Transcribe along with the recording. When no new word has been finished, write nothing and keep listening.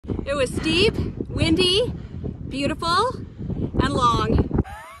It was steep, windy, beautiful, and long.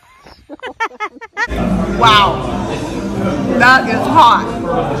 Wow, that is hot.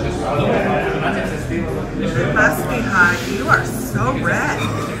 It must be hot. You are so red.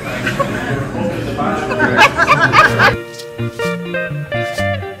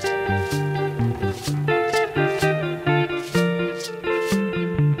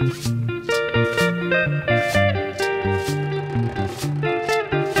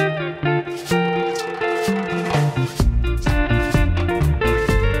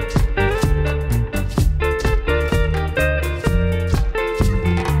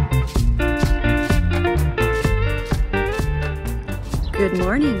 Good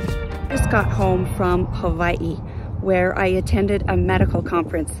morning. I just got home from Hawaii where I attended a medical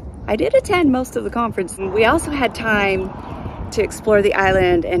conference. I did attend most of the conference. We also had time to explore the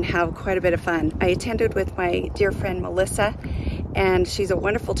island and have quite a bit of fun. I attended with my dear friend Melissa, and she's a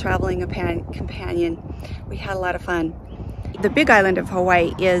wonderful traveling companion. We had a lot of fun. The Big Island of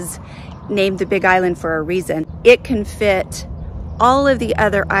Hawaii is named the Big Island for a reason. It can fit all of the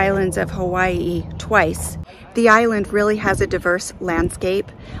other islands of Hawaii twice. The island really has a diverse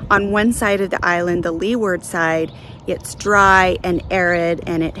landscape. On one side of the island, the leeward side, it's dry and arid,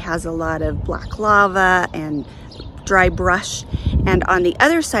 and it has a lot of black lava and dry brush. And on the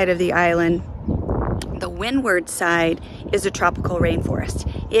other side of the island, the windward side, is a tropical rainforest.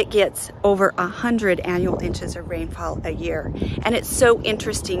 It gets over 100 annual inches of rainfall a year. And it's so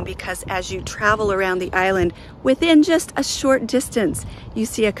interesting because as you travel around the island, within just a short distance, you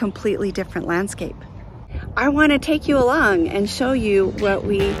see a completely different landscape. I want to take you along and show you what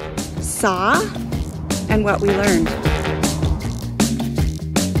we saw and what we learned.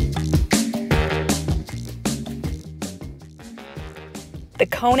 The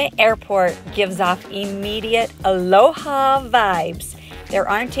Kona airport gives off immediate aloha vibes. There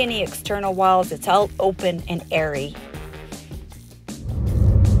aren't any external walls, it's all open and airy.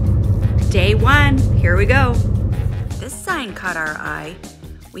 Day one, here we go. This sign caught our eye.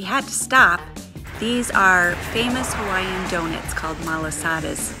 We had to stop. These are famous Hawaiian donuts called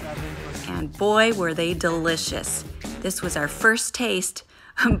malasadas. And boy, were they delicious. This was our first taste,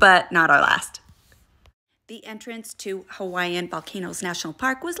 but not our last. The entrance to Hawaiian Volcanoes National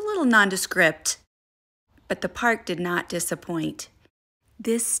Park was a little nondescript, but the park did not disappoint.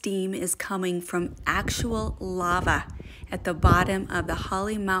 This steam is coming from actual lava at the bottom of the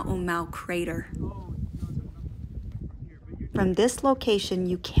Halemaumau crater. From this location,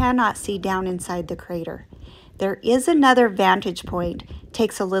 you cannot see down inside the crater. There is another vantage point. It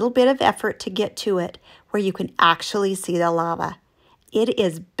takes a little bit of effort to get to it, where you can actually see the lava. It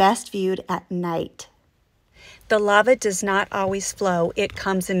is best viewed at night. The lava does not always flow, it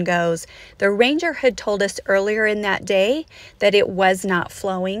comes and goes. The ranger had told us earlier in that day that it was not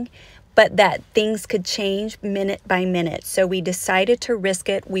flowing, but that things could change minute by minute. So we decided to risk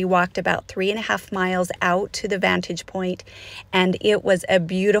it. We walked about 3.5 miles out to the vantage point, and it was a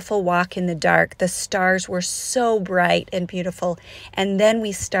beautiful walk in the dark. The stars were so bright and beautiful. And then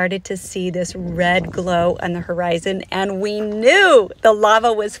we started to see this red glow on the horizon, and we knew the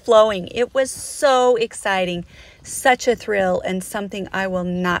lava was flowing. It was so exciting, such a thrill, and something I will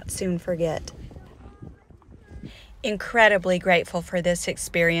not soon forget. Incredibly grateful for this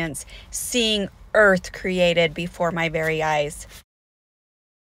experience, seeing Earth created before my very eyes.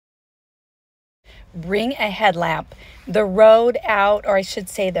 Bring a headlamp. The road out, or I should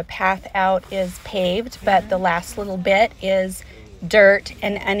say the path out, is paved, but the last little bit is dirt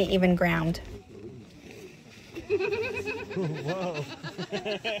and uneven ground. Whoa.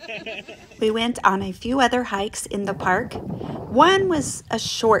 We went on a few other hikes in the park. One was a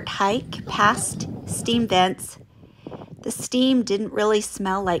short hike past steam vents. The steam didn't really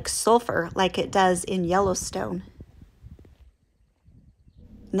smell like sulfur like it does in Yellowstone.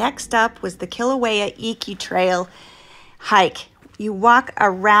 Next up was the Kilauea Iki Trail hike. You walk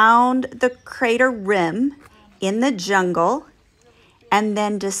around the crater rim in the jungle and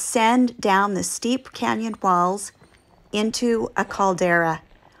then descend down the steep canyon walls into a caldera,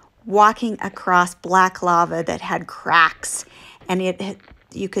 walking across black lava that had cracks, and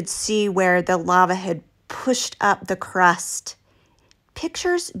you could see where the lava had pushed up the crust.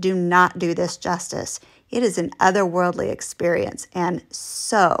 Pictures do not do this justice. It is an otherworldly experience and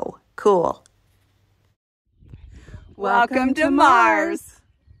so cool. Welcome to Mars.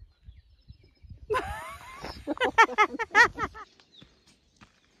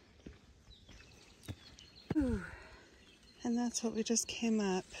 And that's what we just came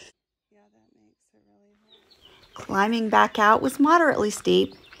up. Yeah, that makes it really hard. Climbing back out was moderately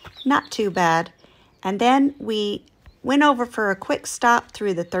steep, not too bad. And then we Went over for a quick stop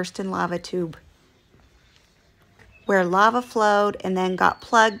through the Thurston lava tube, where lava flowed and then got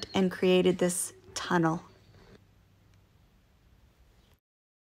plugged and created this tunnel.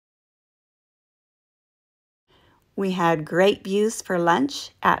 We had great views for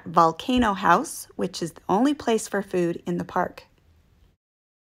lunch at Volcano House, which is the only place for food in the park.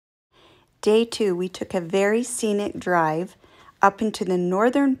 Day 2, we took a very scenic drive up into the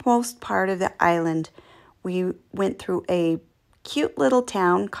northernmost part of the island. We went through a cute little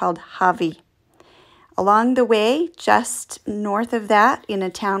town called Hawi. Along the way, just north of that, in a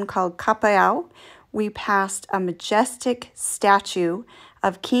town called Kapaiao, we passed a majestic statue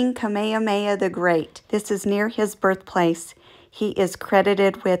of King Kamehameha the Great. This is near his birthplace. He is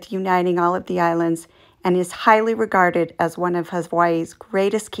credited with uniting all of the islands and is highly regarded as one of Hawaii's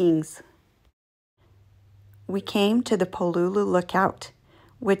greatest kings. We came to the Pololu Lookout,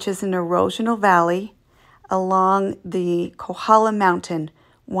 which is an erosional valley along the Kohala Mountain,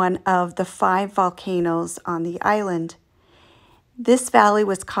 one of the 5 volcanoes on the island. This valley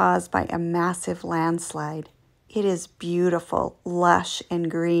was caused by a massive landslide. It is beautiful, lush, and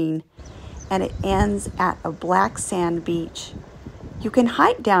green, and it ends at a black sand beach. You can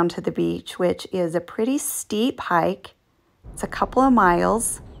hike down to the beach, which is a pretty steep hike. It's a couple of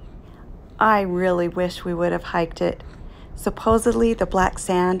miles. I really wish we would have hiked it. Supposedly, the black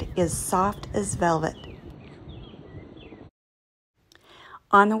sand is soft as velvet.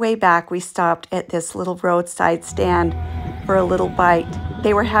 On the way back, we stopped at this little roadside stand for a little bite.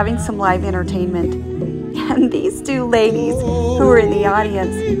 They were having some live entertainment, and these 2 ladies who were in the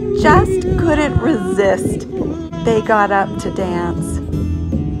audience just couldn't resist. They got up to dance.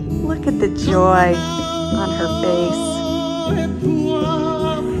 Look at the joy on her face.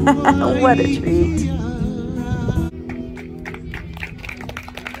 What a treat.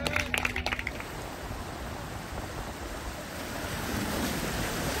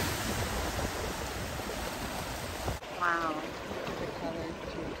 Wow.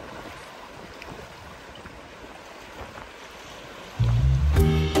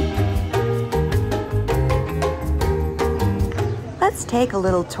 Let's take a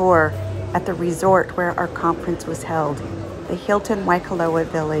little tour at the resort where our conference was held, the Hilton Waikoloa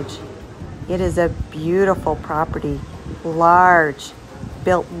Village. It is a beautiful property, large,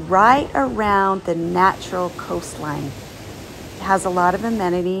 built right around the natural coastline. It has a lot of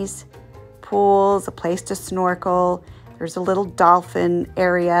amenities, pools, a place to snorkel. There's a little dolphin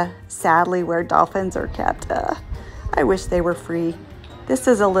area, sadly, where dolphins are kept. I wish they were free. This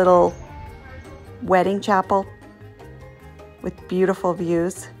is a little wedding chapel with beautiful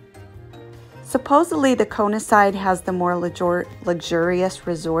views. Supposedly, the Kona side has the more luxurious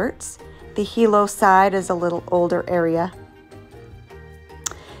resorts. The Hilo side is a little older area.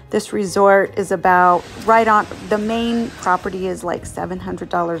 This resort is about right on, the main property is like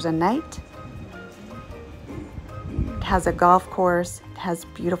 $700 a night. It has a golf course. It has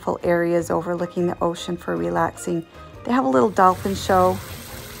beautiful areas overlooking the ocean for relaxing. They have a little dolphin show,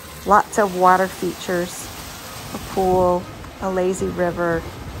 lots of water features, a pool, a lazy river,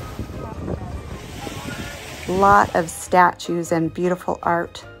 lot of statues and beautiful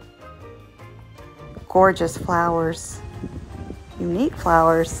art, gorgeous flowers, unique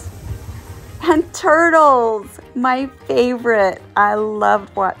flowers, and turtles, my favorite. I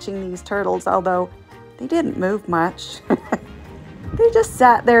loved watching these turtles, although they didn't move much. They just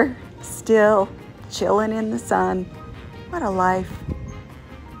sat there still, chilling in the sun. What a life.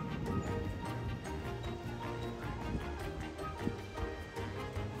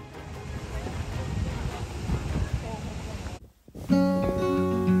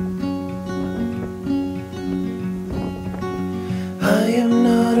 I am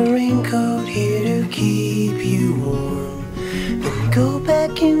not a raincoat here to keep you warm. Then go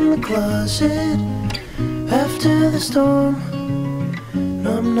back in the closet after the storm.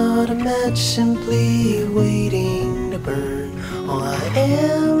 No, I'm not a match simply waiting to burn. All I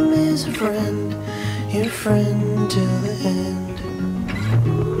am is a friend, your friend till the end.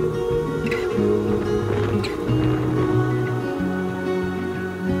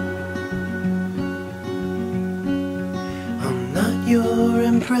 Your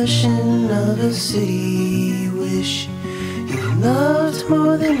impression of a city you wish you loved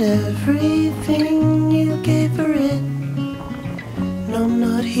more than everything you gave for it. And I'm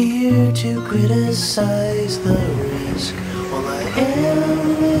not here to criticize the risk. All I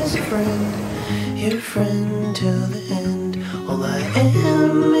am is a friend, your friend till the end. All I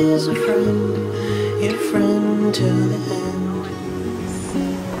am is a friend, your friend till the end.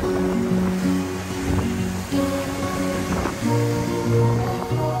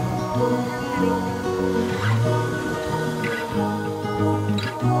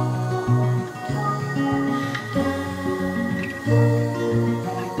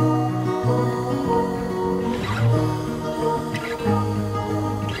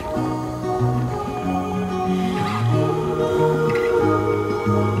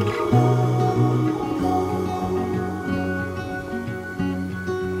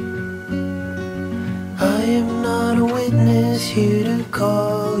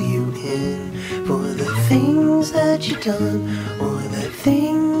 you've done or that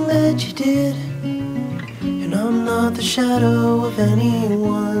thing that you did. And I'm not the shadow of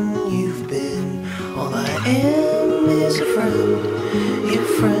anyone you've been. All I am is a friend, your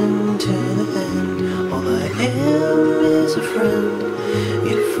friend to the end. All I am is a friend,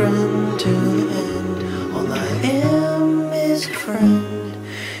 your friend to the end. All I am is a friend,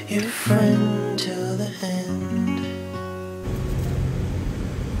 your friend to the end.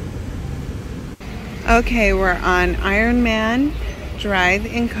 Okay, we're on Ironman Drive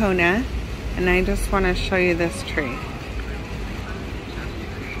in Kona, and I just want to show you this tree.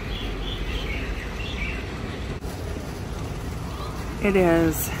 It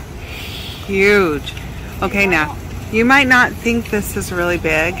is huge. Okay, now, you might not think this is really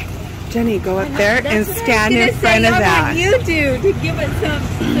big. Jenny, go up there and stand in front of that. You do to give it some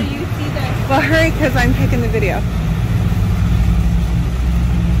so you see that. Well, hurry, because I'm taking the video.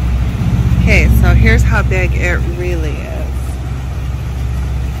 Okay, so here's how big it really is.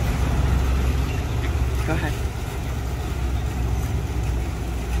 Go ahead.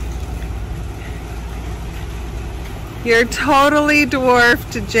 You're totally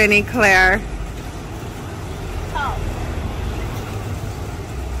dwarfed, Jenny Claire. Oh.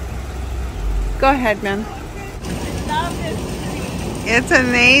 Go ahead, ma'am. I love this tree. It's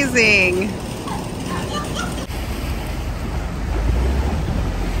amazing.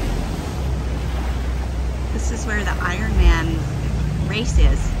 This is where the Ironman race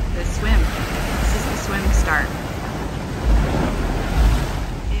is, the swim. This is the swim start.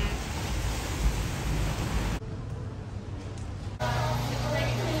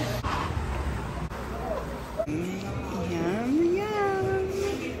 Yum,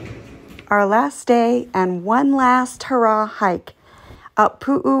 yum. Our last day and one last hurrah hike up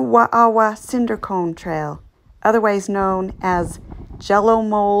Pu'uwa'awa Cinder Cone Trail, otherwise known as Jello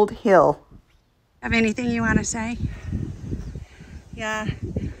Mold Hill. Have anything you want to say? Yeah,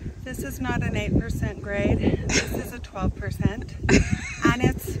 this is not an 8% grade. This is a 12%. And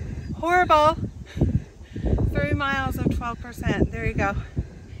it's horrible. 3 miles of 12%. There you go.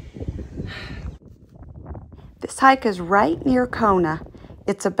 This hike is right near Kona.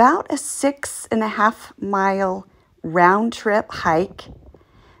 It's about a 6.5 mile round trip hike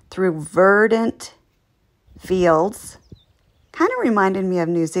through verdant fields. Kind of reminded me of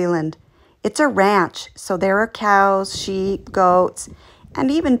New Zealand. It's a ranch, so there are cows, sheep, goats,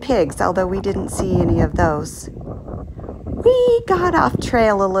 and even pigs, although we didn't see any of those. We got off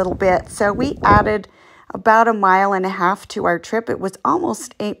trail a little bit, so we added about 1.5 miles to our trip. It was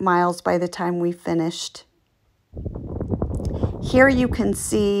almost 8 miles by the time we finished. Here you can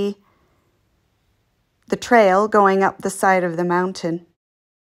see the trail going up the side of the mountain.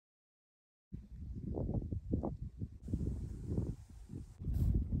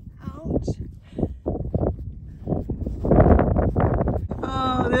 Ouch.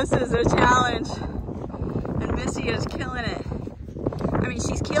 Oh, this is a challenge. And Missy is killing it. I mean,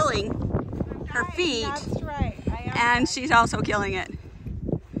 she's killing her feet. That's right. And she's also killing it.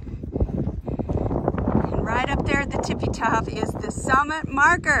 And right up there at the tippy top is the summit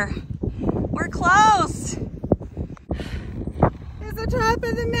marker. We're close. It's the top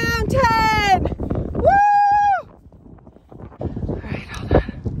of the mountain. Woo! All right, hold on.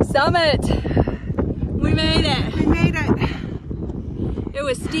 Summit. We made it. We made it. It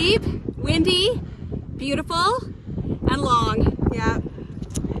was steep, windy, beautiful, and long. Yeah.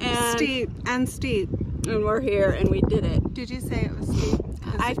 And Steep and steep. And we're here, and we did it. Did you say it was steep?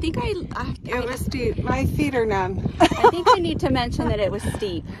 I think It was steep. My feet are numb. I think I need to mention that it was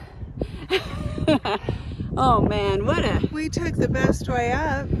steep. Oh man, what a... We took the best way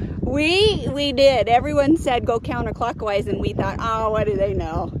up. We did. Everyone said go counterclockwise, and we thought, oh, what do they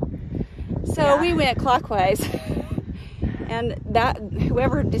know? So we went clockwise. And that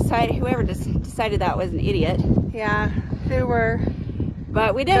whoever decided that was an idiot. Yeah, they were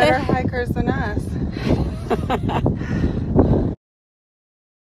But we did better it. hikers than us.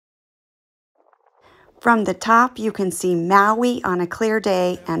 From the top, you can see Maui on a clear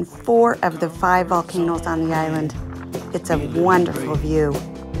day and 4 of the 5 volcanoes on the island. It's a wonderful view.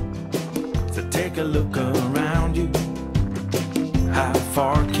 So take a look around you. How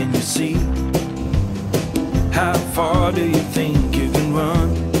far can you see? How far do you think you can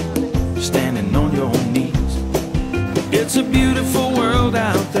run? Standing on your knees. It's a beautiful world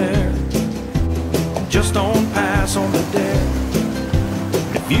out there. Just don't pass on the dare.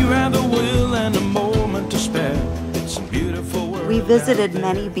 If you have the will and a moment to spare, it's a beautiful world. We visited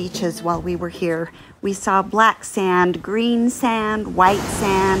many beaches while we were here. We saw black sand, green sand, white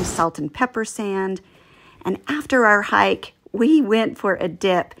sand, salt and pepper sand. And after our hike, we went for a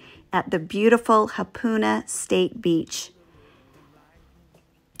dip at the beautiful Hapuna State Beach.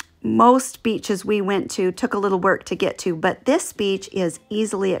 Most beaches we went to took a little work to get to, but this beach is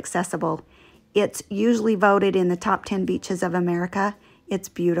easily accessible. It's usually voted in the top 10 beaches of America. It's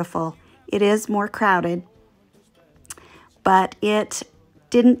beautiful. It is more crowded, but it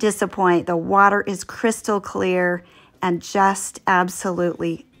didn't disappoint. The water is crystal clear and just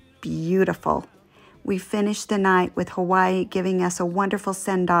absolutely beautiful. We finished the night with Hawaii giving us a wonderful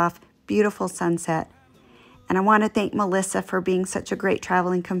send-off, beautiful sunset. And I want to thank Melissa for being such a great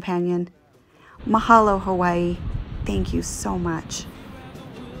traveling companion. Mahalo, Hawaii. Thank you so much.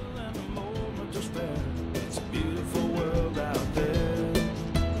 It's beautiful.